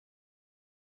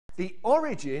The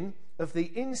origin of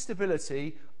the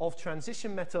instability of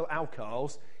transition metal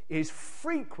alkyls is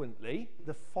frequently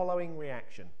the following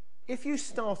reaction. If you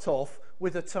start off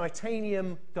with a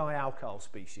titanium dialkyl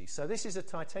species, so this is a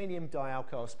titanium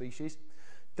dialkyl species,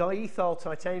 diethyl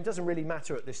titanium, doesn't really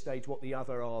matter at this stage what the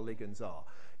other R ligands are.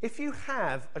 If you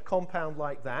have a compound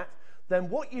like that, then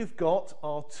what you've got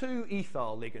are two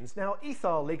ethyl ligands. Now,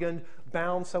 ethyl ligand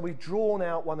bound, so we've drawn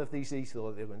out one of these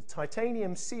ethyl ligands,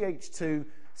 titanium CH2,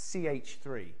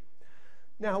 CH3.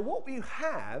 Now, what you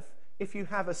have, if you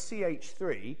have a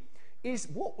CH3, is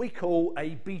what we call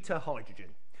a beta hydrogen.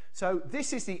 So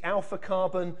this is the alpha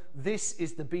carbon, this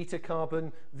is the beta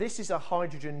carbon, this is a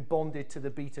hydrogen bonded to the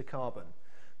beta carbon.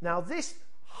 Now, this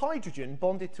hydrogen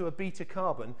bonded to a beta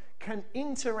carbon can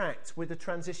interact with the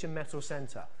transition metal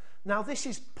center. Now, this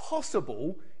is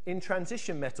possible in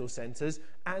transition metal centers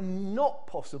and not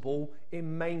possible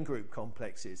in main group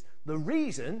complexes. The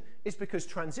reason is because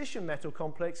transition metal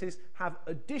complexes have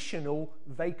additional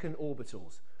vacant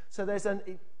orbitals. So there's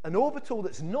an orbital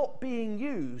that's not being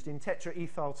used in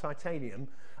tetraethyl titanium,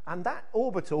 and that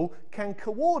orbital can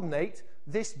coordinate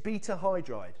this beta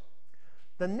hydride.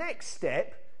 The next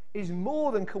step is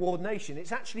more than coordination.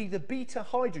 It's actually the beta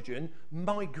hydrogen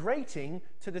migrating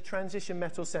to the transition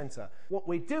metal center. What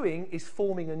we're doing is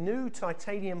forming a new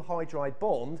titanium hydride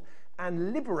bond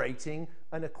and liberating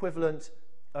an equivalent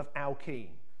of alkene.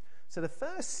 So the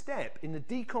first step in the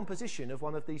decomposition of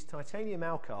one of these titanium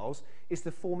alkyls is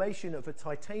the formation of a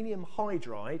titanium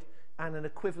hydride and an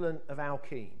equivalent of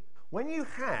alkene. When you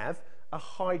have a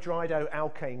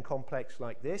hydridoalkane complex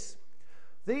like this,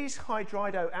 these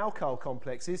hydridoalkyl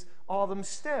complexes are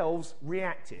themselves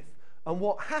reactive. And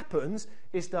what happens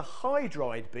is the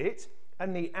hydride bit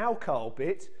and the alkyl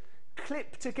bit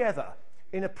clip together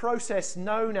in a process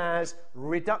known as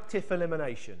reductive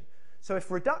elimination. So if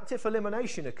reductive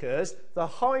elimination occurs, the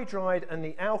hydride and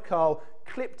the alkyl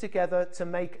clip together to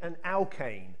make an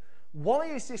alkane. Why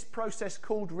is this process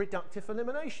called reductive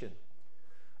elimination?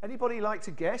 Anybody like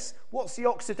to guess? What's the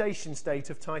oxidation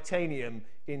state of titanium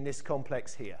in this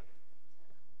complex here?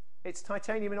 It's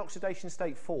titanium in oxidation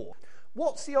state 4.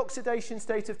 What's the oxidation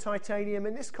state of titanium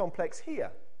in this complex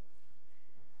here?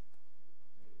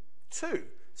 2.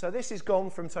 So this has gone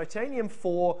from titanium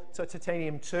 4 to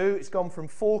titanium 2. It's gone from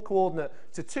 4 coordinate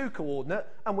to 2 coordinate,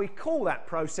 and we call that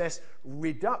process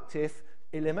reductive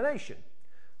elimination.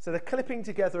 So the clipping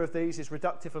together of these is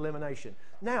reductive elimination.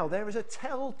 Now, there is a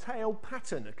telltale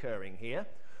pattern occurring here.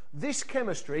 This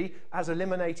chemistry has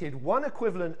eliminated one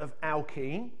equivalent of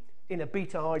alkene in a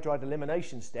beta hydride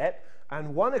elimination step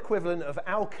and one equivalent of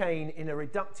alkane in a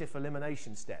reductive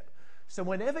elimination step. So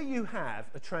whenever you have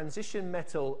a transition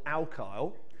metal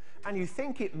alkyl and you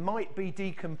think it might be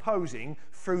decomposing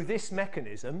through this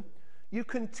mechanism, you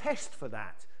can test for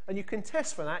that. And you can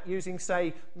test for that using,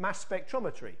 say, mass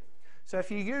spectrometry. So if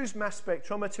you use mass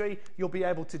spectrometry, you'll be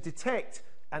able to detect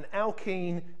an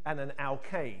alkene and an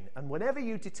alkane. And whenever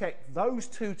you detect those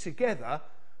two together,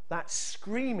 that's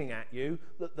screaming at you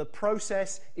that the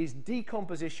process is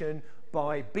decomposition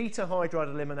by beta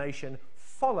hydride elimination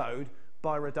followed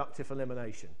by reductive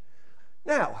elimination.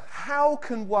 Now, how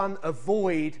can one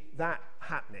avoid that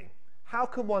happening? How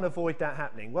can one avoid that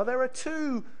happening? Well, there are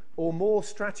two or more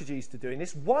strategies to doing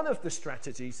this. One of the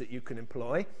strategies that you can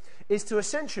employ is to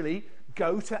essentially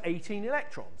go to 18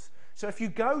 electrons. So if you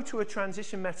go to a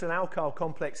transition metal alkyl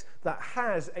complex that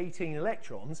has 18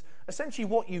 electrons, essentially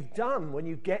what you've done when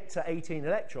you get to 18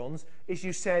 electrons is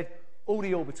you said all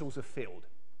the orbitals are filled.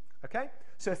 Okay?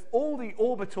 So if all the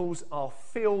orbitals are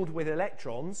filled with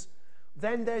electrons,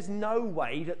 then there's no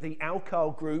way that the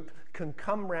alkyl group can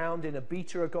come round in a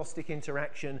beta-agostic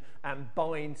interaction and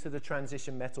bind to the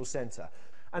transition metal center.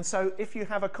 And so if you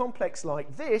have a complex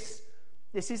like this,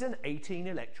 this is an 18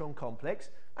 electron complex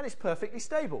and it's perfectly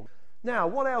stable. Now,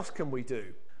 what else can we do?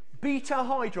 Beta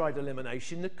hydride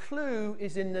elimination, the clue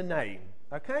is in the name.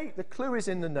 Okay, the clue is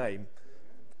in the name.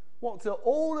 What do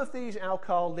all of these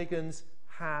alkyl ligands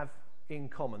have in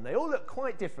common? They all look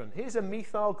quite different. Here's a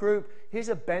methyl group, here's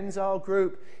a benzyl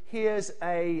group, here's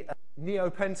a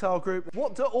neopentyl group.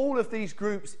 What do all of these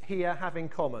groups here have in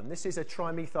common? This is a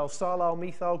trimethylsilyl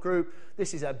methyl group,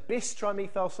 this is a bis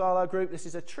trimethylsilyl group, this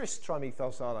is a tris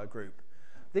trimethylsilyl group.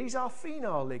 These are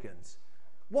phenyl ligands.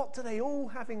 What do they all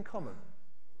have in common?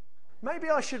 Maybe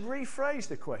I should rephrase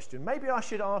the question. Maybe I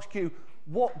should ask you,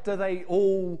 what do they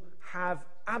all have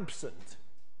absent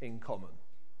in common?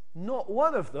 Not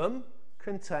one of them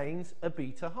contains a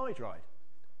beta hydride.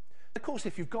 Of course,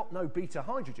 if you've got no beta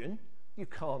hydrogen, you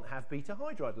can't have beta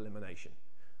hydride elimination.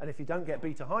 And if you don't get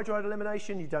beta hydride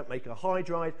elimination, you don't make a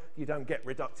hydride, you don't get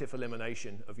reductive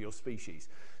elimination of your species.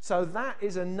 So that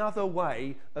is another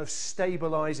way of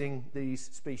stabilizing these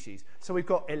species. So we've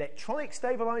got electronic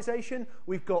stabilization,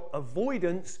 we've got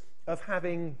avoidance of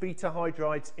having beta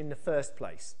hydrides in the first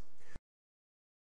place.